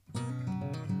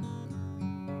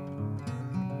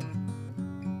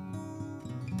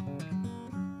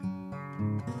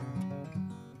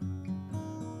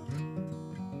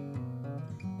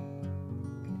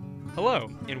Hello,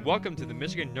 and welcome to the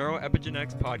Michigan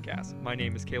Epigenetics podcast. My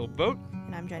name is Caleb Vogt.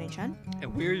 And I'm Jenny Chen.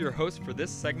 And we're your hosts for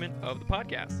this segment of the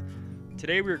podcast.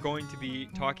 Today we're going to be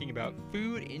talking about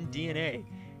food and DNA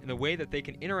and the way that they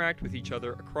can interact with each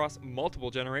other across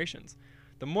multiple generations.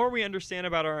 The more we understand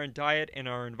about our diet and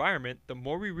our environment, the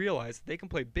more we realize that they can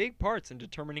play big parts in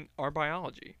determining our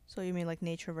biology. So you mean like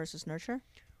nature versus nurture?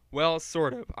 Well,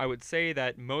 sort of. I would say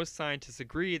that most scientists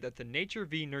agree that the nature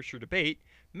v. nurture debate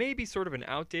may be sort of an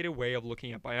outdated way of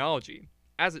looking at biology.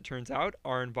 As it turns out,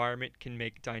 our environment can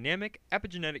make dynamic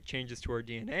epigenetic changes to our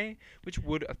DNA, which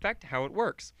would affect how it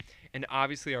works. And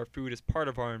obviously our food is part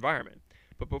of our environment.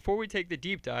 But before we take the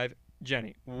deep dive,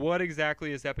 Jenny, what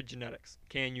exactly is epigenetics?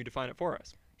 Can you define it for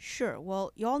us? Sure.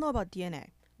 Well, you all know about DNA,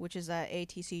 which is that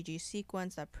ATCG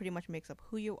sequence that pretty much makes up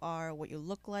who you are, what you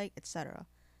look like, etc.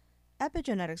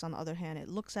 Epigenetics, on the other hand, it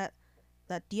looks at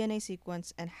that DNA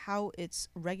sequence and how it's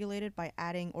regulated by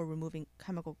adding or removing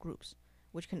chemical groups,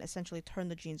 which can essentially turn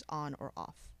the genes on or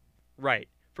off. Right.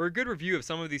 For a good review of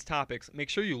some of these topics, make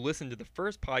sure you listen to the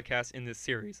first podcast in this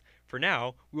series. For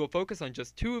now, we will focus on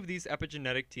just two of these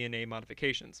epigenetic DNA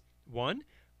modifications. One,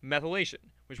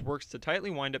 methylation, which works to tightly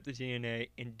wind up the DNA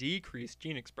and decrease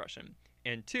gene expression.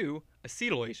 And two,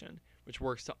 acetylation, which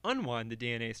works to unwind the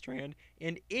DNA strand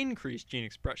and increase gene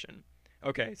expression.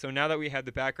 Okay, so now that we have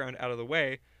the background out of the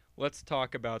way, let's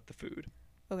talk about the food.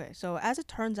 Okay, so as it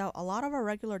turns out, a lot of our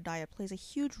regular diet plays a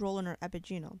huge role in our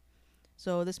epigenome.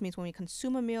 So this means when we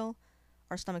consume a meal,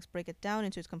 our stomachs break it down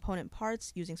into its component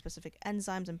parts using specific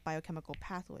enzymes and biochemical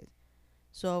pathways.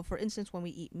 So for instance, when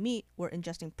we eat meat, we're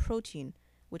ingesting protein,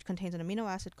 which contains an amino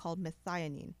acid called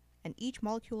methionine. And each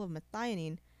molecule of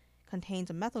methionine contains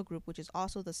a methyl group, which is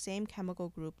also the same chemical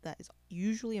group that is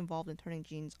usually involved in turning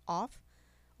genes off,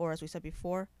 or as we said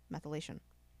before, methylation.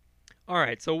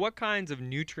 Alright, so what kinds of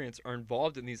nutrients are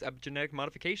involved in these epigenetic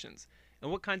modifications?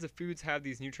 And what kinds of foods have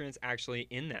these nutrients actually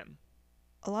in them?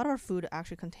 A lot of our food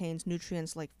actually contains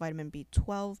nutrients like vitamin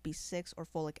B12, B6, or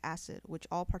folic acid, which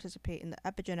all participate in the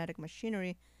epigenetic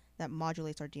machinery that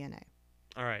modulates our DNA.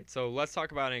 Alright, so let's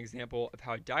talk about an example of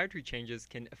how dietary changes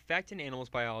can affect an animal's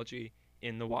biology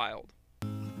in the wild.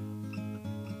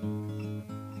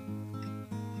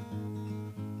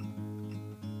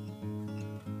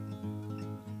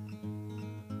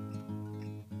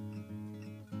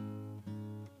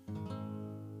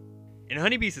 In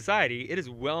honeybee society, it is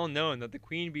well known that the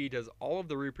queen bee does all of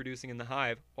the reproducing in the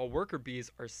hive, while worker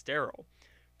bees are sterile.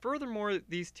 Furthermore,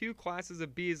 these two classes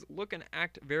of bees look and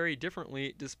act very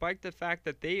differently despite the fact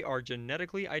that they are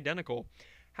genetically identical.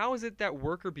 How is it that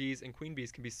worker bees and queen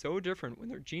bees can be so different when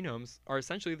their genomes are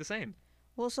essentially the same?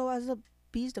 Well, so as the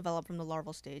bees develop from the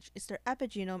larval stage, it's their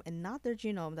epigenome and not their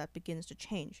genome that begins to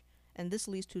change, and this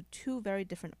leads to two very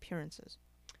different appearances.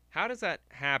 How does that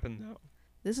happen, though?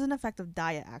 This is an effect of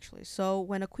diet, actually. So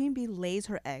when a queen bee lays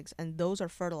her eggs and those are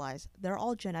fertilized, they're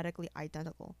all genetically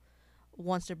identical.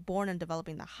 Once they're born and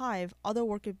developing the hive, other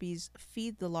worker bees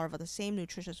feed the larva the same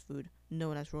nutritious food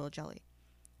known as royal jelly.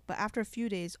 But after a few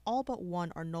days, all but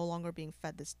one are no longer being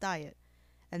fed this diet,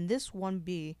 and this one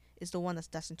bee is the one that's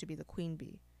destined to be the queen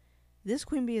bee. This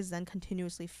queen bee is then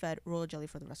continuously fed royal jelly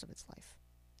for the rest of its life.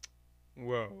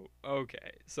 Whoa,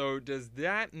 okay. So does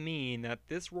that mean that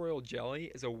this royal jelly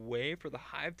is a way for the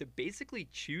hive to basically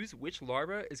choose which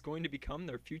larva is going to become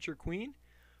their future queen?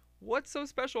 What's so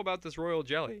special about this royal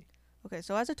jelly? Okay,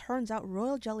 so as it turns out,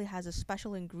 royal jelly has a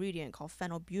special ingredient called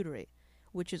phenylbutyrate,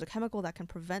 which is a chemical that can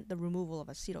prevent the removal of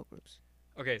acetyl groups.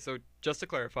 Okay, so just to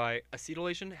clarify,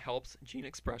 acetylation helps gene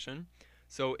expression.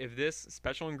 So if this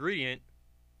special ingredient,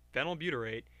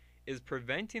 phenylbutyrate, is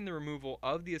preventing the removal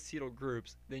of the acetyl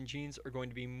groups, then genes are going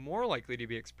to be more likely to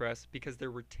be expressed because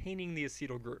they're retaining the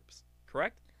acetyl groups,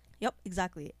 correct? Yep,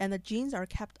 exactly. And the genes that are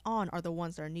kept on are the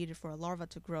ones that are needed for a larva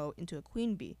to grow into a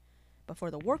queen bee. But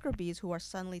for the worker bees who are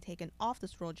suddenly taken off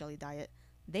this royal jelly diet,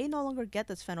 they no longer get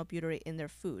this phenylbutyrate in their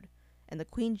food, and the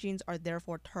queen genes are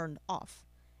therefore turned off.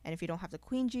 And if you don't have the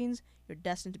queen genes, you're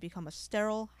destined to become a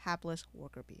sterile, hapless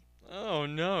worker bee. Oh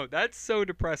no, that's so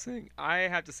depressing. I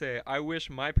have to say, I wish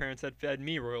my parents had fed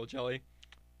me royal jelly.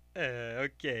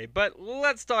 Okay, but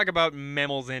let's talk about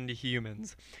mammals and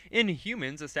humans. In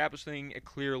humans, establishing a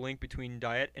clear link between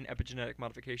diet and epigenetic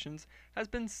modifications has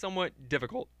been somewhat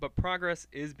difficult, but progress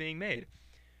is being made.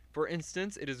 For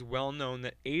instance, it is well known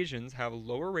that Asians have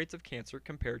lower rates of cancer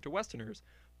compared to Westerners,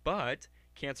 but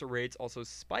cancer rates also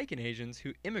spike in Asians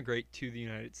who immigrate to the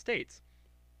United States.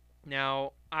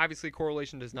 Now, obviously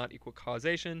correlation does not equal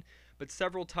causation, but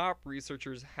several top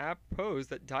researchers have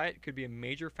posed that diet could be a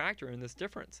major factor in this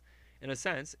difference. In a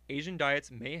sense, Asian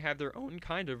diets may have their own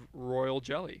kind of royal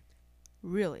jelly.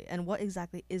 Really? And what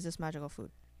exactly is this magical food?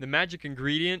 The magic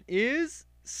ingredient is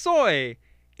soy.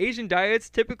 Asian diets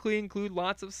typically include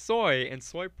lots of soy and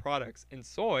soy products, and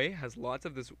soy has lots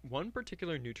of this one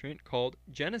particular nutrient called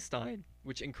genistein,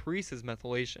 which increases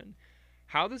methylation.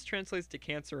 How this translates to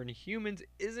cancer in humans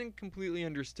isn't completely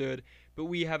understood, but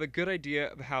we have a good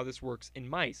idea of how this works in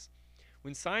mice.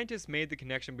 When scientists made the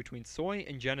connection between soy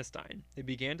and genistein, they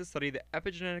began to study the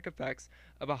epigenetic effects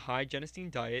of a high genistein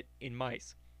diet in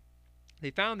mice. They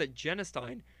found that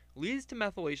genistein leads to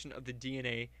methylation of the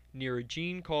DNA near a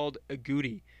gene called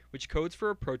agouti, which codes for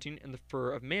a protein in the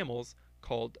fur of mammals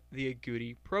called the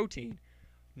agouti protein.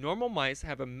 Normal mice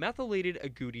have a methylated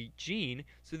agouti gene,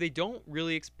 so they don't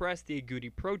really express the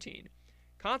agouti protein.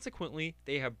 Consequently,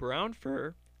 they have brown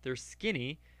fur, they're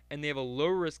skinny, and they have a low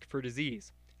risk for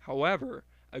disease. However,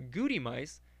 agouti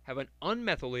mice have an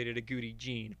unmethylated agouti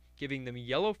gene, giving them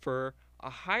yellow fur, a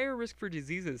higher risk for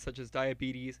diseases such as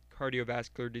diabetes,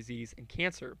 cardiovascular disease, and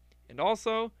cancer. And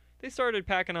also, they started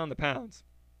packing on the pounds.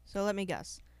 So let me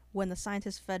guess. When the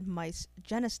scientists fed mice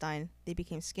genistein, they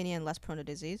became skinny and less prone to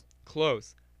disease?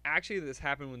 Close. Actually, this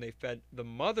happened when they fed the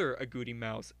mother agouti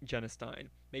mouse genistein,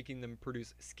 making them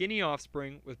produce skinny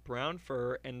offspring with brown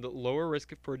fur and lower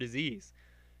risk for disease.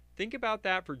 Think about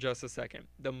that for just a second.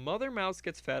 The mother mouse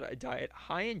gets fed a diet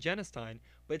high in genistein,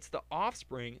 but it's the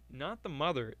offspring, not the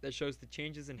mother, that shows the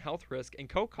changes in health risk and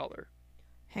coat color.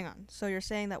 Hang on. So you're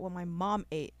saying that what my mom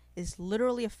ate is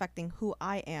literally affecting who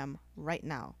I am right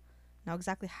now. Now,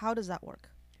 exactly how does that work?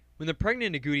 When the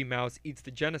pregnant agouti mouse eats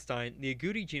the genistein, the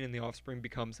agouti gene in the offspring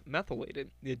becomes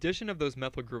methylated. The addition of those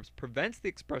methyl groups prevents the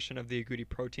expression of the agouti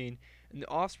protein, and the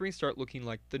offspring start looking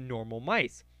like the normal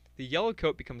mice. The yellow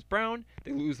coat becomes brown,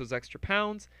 they lose those extra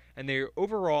pounds, and they are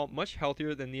overall much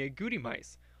healthier than the agouti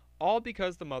mice, all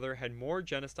because the mother had more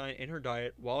genistein in her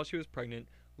diet while she was pregnant,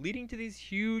 leading to these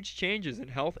huge changes in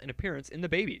health and appearance in the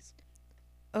babies.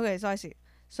 Okay, so I see.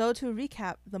 So to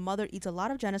recap, the mother eats a lot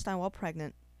of genistein while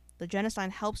pregnant. The genistein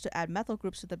helps to add methyl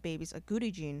groups to the baby's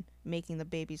agouti gene, making the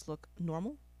babies look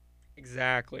normal?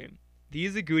 Exactly.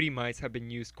 These agouti mice have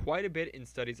been used quite a bit in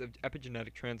studies of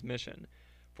epigenetic transmission.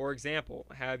 For example,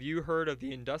 have you heard of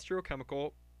the industrial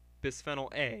chemical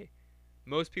bisphenol A?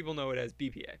 Most people know it as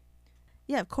BPA.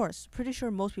 Yeah, of course. Pretty sure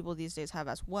most people these days have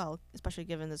as well, especially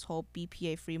given this whole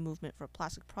BPA-free movement for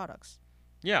plastic products.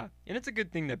 Yeah, and it's a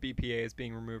good thing that BPA is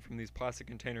being removed from these plastic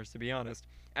containers, to be honest.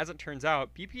 As it turns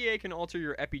out, BPA can alter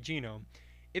your epigenome.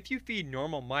 If you feed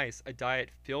normal mice a diet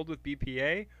filled with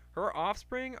BPA, her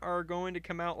offspring are going to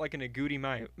come out like an agouti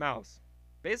mouse.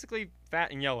 Basically,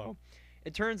 fat and yellow.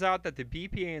 It turns out that the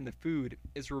BPA in the food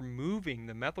is removing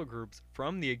the methyl groups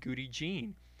from the agouti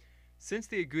gene. Since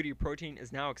the agouti protein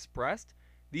is now expressed,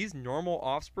 these normal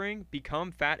offspring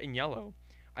become fat and yellow.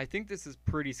 I think this is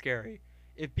pretty scary.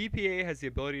 If BPA has the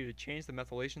ability to change the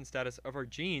methylation status of our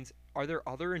genes, are there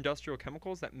other industrial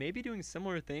chemicals that may be doing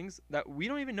similar things that we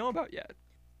don't even know about yet?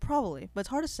 Probably, but it's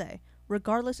hard to say.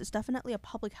 Regardless, it's definitely a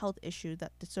public health issue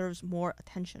that deserves more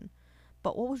attention.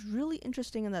 But what was really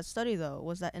interesting in that study, though,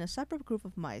 was that in a separate group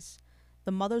of mice,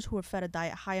 the mothers who were fed a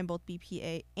diet high in both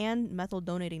BPA and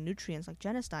methyl-donating nutrients like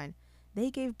genistein,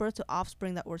 they gave birth to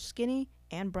offspring that were skinny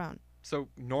and brown. So,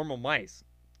 normal mice.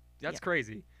 That's Yeah.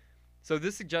 crazy. So,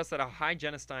 this suggests that a high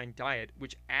genistein diet,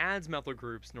 which adds methyl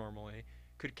groups normally,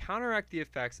 could counteract the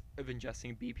effects of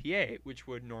ingesting BPA, which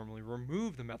would normally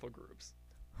remove the methyl groups.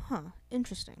 Huh,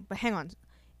 interesting. But hang on.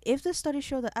 If this study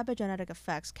showed that epigenetic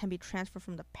effects can be transferred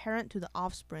from the parent to the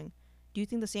offspring, do you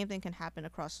think the same thing can happen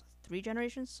across 3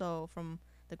 generations? So from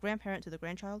the grandparent to the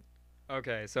grandchild?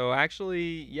 Okay, so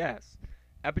actually, yes.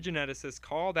 Epigeneticists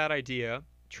call that idea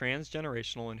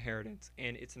transgenerational inheritance,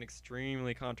 and it's an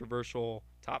extremely controversial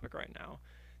topic right now.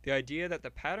 The idea that the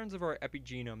patterns of our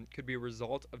epigenome could be a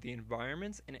result of the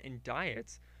environments and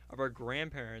diets of our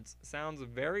grandparents sounds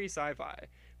very sci-fi,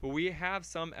 but we have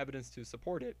some evidence to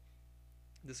support it.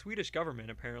 The Swedish government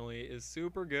apparently is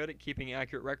super good at keeping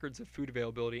accurate records of food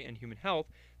availability and human health,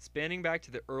 spanning back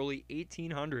to the early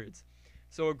 1800s.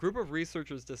 So a group of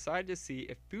researchers decided to see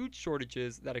if food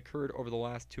shortages that occurred over the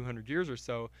last 200 years or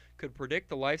so could predict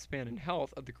the lifespan and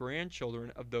health of the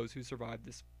grandchildren of those who survived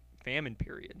this famine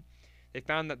period. They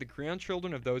found that the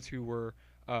grandchildren of those who were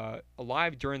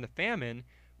alive during the famine,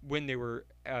 when they were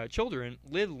children,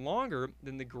 lived longer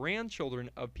than the grandchildren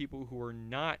of people who were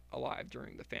not alive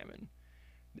during the famine.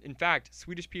 In fact,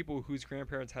 Swedish people whose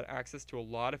grandparents had access to a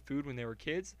lot of food when they were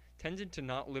kids tended to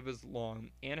not live as long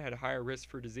and had higher risk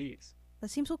for disease. That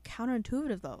seems so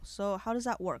counterintuitive, though. So how does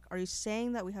that work? Are you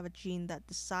saying that we have a gene that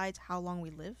decides how long we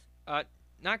live?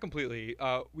 Not completely.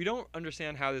 We don't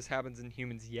understand how this happens in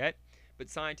humans yet, but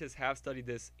scientists have studied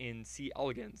this in C.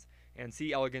 elegans. And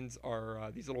C. elegans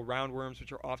are these little roundworms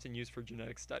which are often used for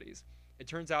genetic studies. It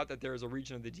turns out that there is a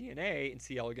region of the DNA in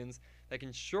C. elegans that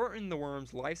can shorten the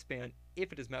worm's lifespan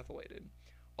if it is methylated.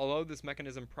 Although this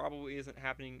mechanism probably isn't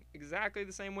happening exactly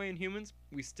the same way in humans,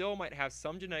 we still might have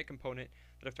some genetic component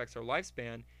that affects our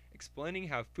lifespan, explaining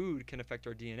how food can affect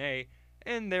our DNA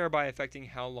and thereby affecting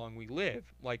how long we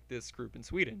live, like this group in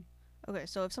Sweden. Okay,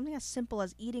 so if something as simple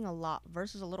as eating a lot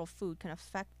versus a little food can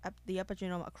affect the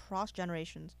epigenome across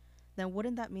generations, then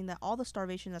wouldn't that mean that all the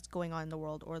starvation that's going on in the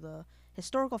world or the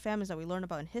historical famines that we learn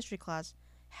about in history class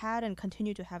had and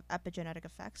continue to have epigenetic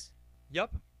effects?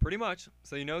 Yep, pretty much.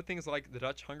 So things like the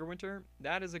Dutch hunger winter?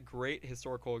 That is a great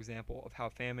historical example of how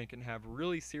famine can have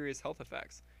really serious health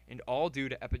effects, and all due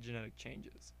to epigenetic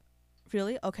changes.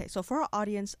 Really? Okay, so for our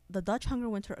audience, the Dutch hunger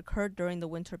winter occurred during the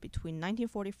winter between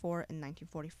 1944 and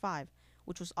 1945,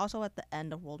 which was also at the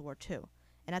end of World War II.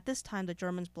 And at this time, the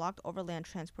Germans blocked overland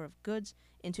transport of goods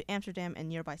into Amsterdam and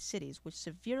nearby cities, which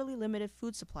severely limited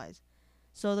food supplies.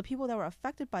 So the people that were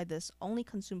affected by this only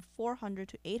consumed 400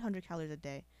 to 800 calories a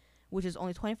day, which is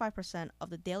only 25% of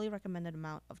the daily recommended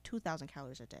amount of 2,000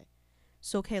 calories a day.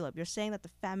 So Caleb, you're saying that the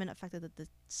famine affected the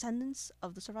descendants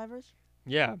of the survivors?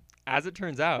 Yeah, as it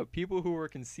turns out, people who were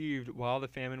conceived while the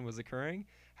famine was occurring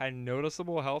had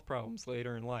noticeable health problems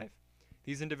later in life.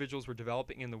 These individuals were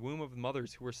developing in the womb of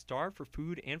mothers who were starved for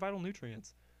food and vital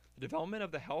nutrients. The development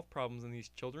of the health problems in these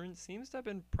children seems to have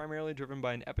been primarily driven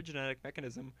by an epigenetic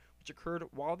mechanism which occurred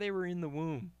while they were in the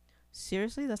womb.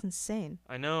 Seriously? That's insane.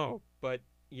 I know, but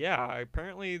yeah,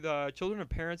 apparently the children of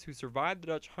parents who survived the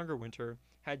Dutch hunger winter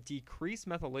had decreased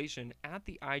methylation at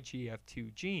the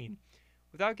IGF-2 gene.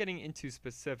 Without getting into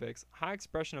specifics, high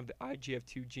expression of the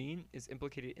IGF-2 gene is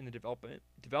implicated in the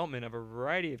development of a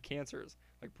variety of cancers,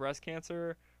 like breast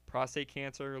cancer, prostate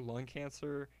cancer, lung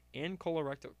cancer, and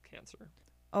colorectal cancer.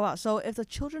 Oh wow, so if the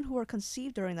children who were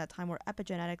conceived during that time were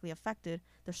epigenetically affected,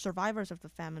 the survivors of the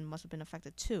famine must have been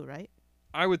affected too, right?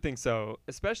 I would think so,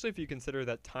 especially if you consider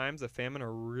that times of famine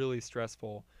are really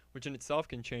stressful, which in itself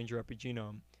can change your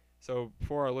epigenome. So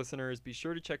for our listeners, be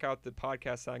sure to check out the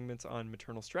podcast segments on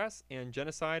maternal stress and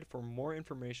genocide for more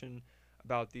information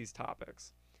about these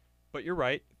topics. But you're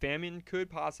right, famine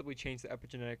could possibly change the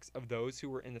epigenetics of those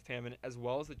who were in the famine as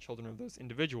well as the children of those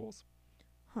individuals.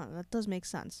 Huh, that does make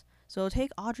sense. So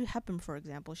take Audrey Hepburn, for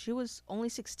example. She was only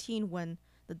 16 when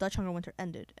the Dutch hunger winter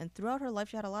ended, and throughout her life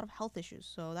she had a lot of health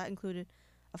issues. So that included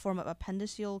a form of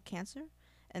appendiceal cancer,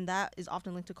 and that is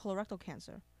often linked to colorectal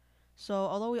cancer. So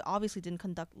although we obviously didn't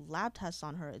conduct lab tests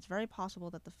on her, it's very possible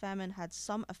that the famine had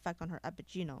some effect on her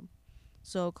epigenome.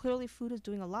 So clearly food is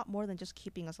doing a lot more than just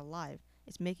keeping us alive.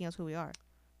 It's making us who we are.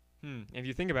 If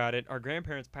you think about it, our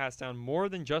grandparents passed down more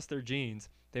than just their genes.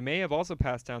 They may have also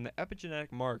passed down the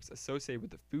epigenetic marks associated with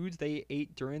the foods they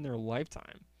ate during their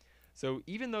lifetime. So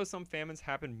even though some famines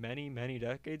happened many, many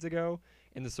decades ago,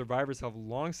 and the survivors have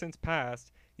long since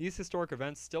passed, these historic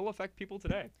events still affect people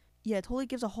today. Yeah, it totally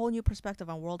gives a whole new perspective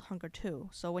on world hunger too.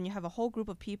 So when you have a whole group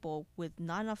of people with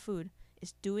not enough food,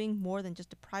 it's doing more than just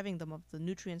depriving them of the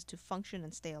nutrients to function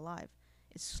and stay alive.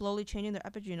 It's slowly changing their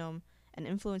epigenome and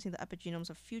influencing the epigenomes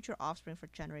of future offspring for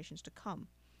generations to come.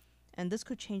 And this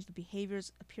could change the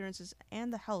behaviors, appearances,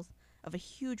 and the health of a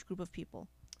huge group of people.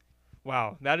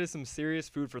 Wow, that is some serious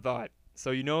food for thought.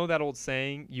 So you know that old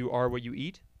saying, you are what you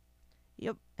eat?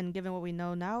 Yep, and given what we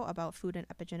know now about food and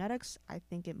epigenetics, I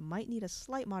think it might need a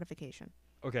slight modification.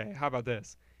 Okay, how about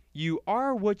this? You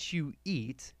are what you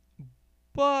eat,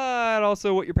 but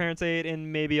also what your parents ate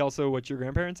and maybe also what your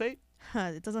grandparents ate?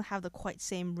 It doesn't have the quite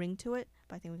same ring to it,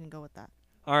 but I think we can go with that.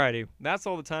 Alrighty, that's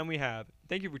all the time we have.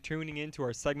 Thank you for tuning in to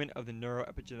our segment of the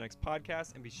Neuroepigenetics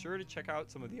podcast, and be sure to check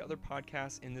out some of the other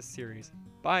podcasts in this series.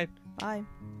 Bye. Bye.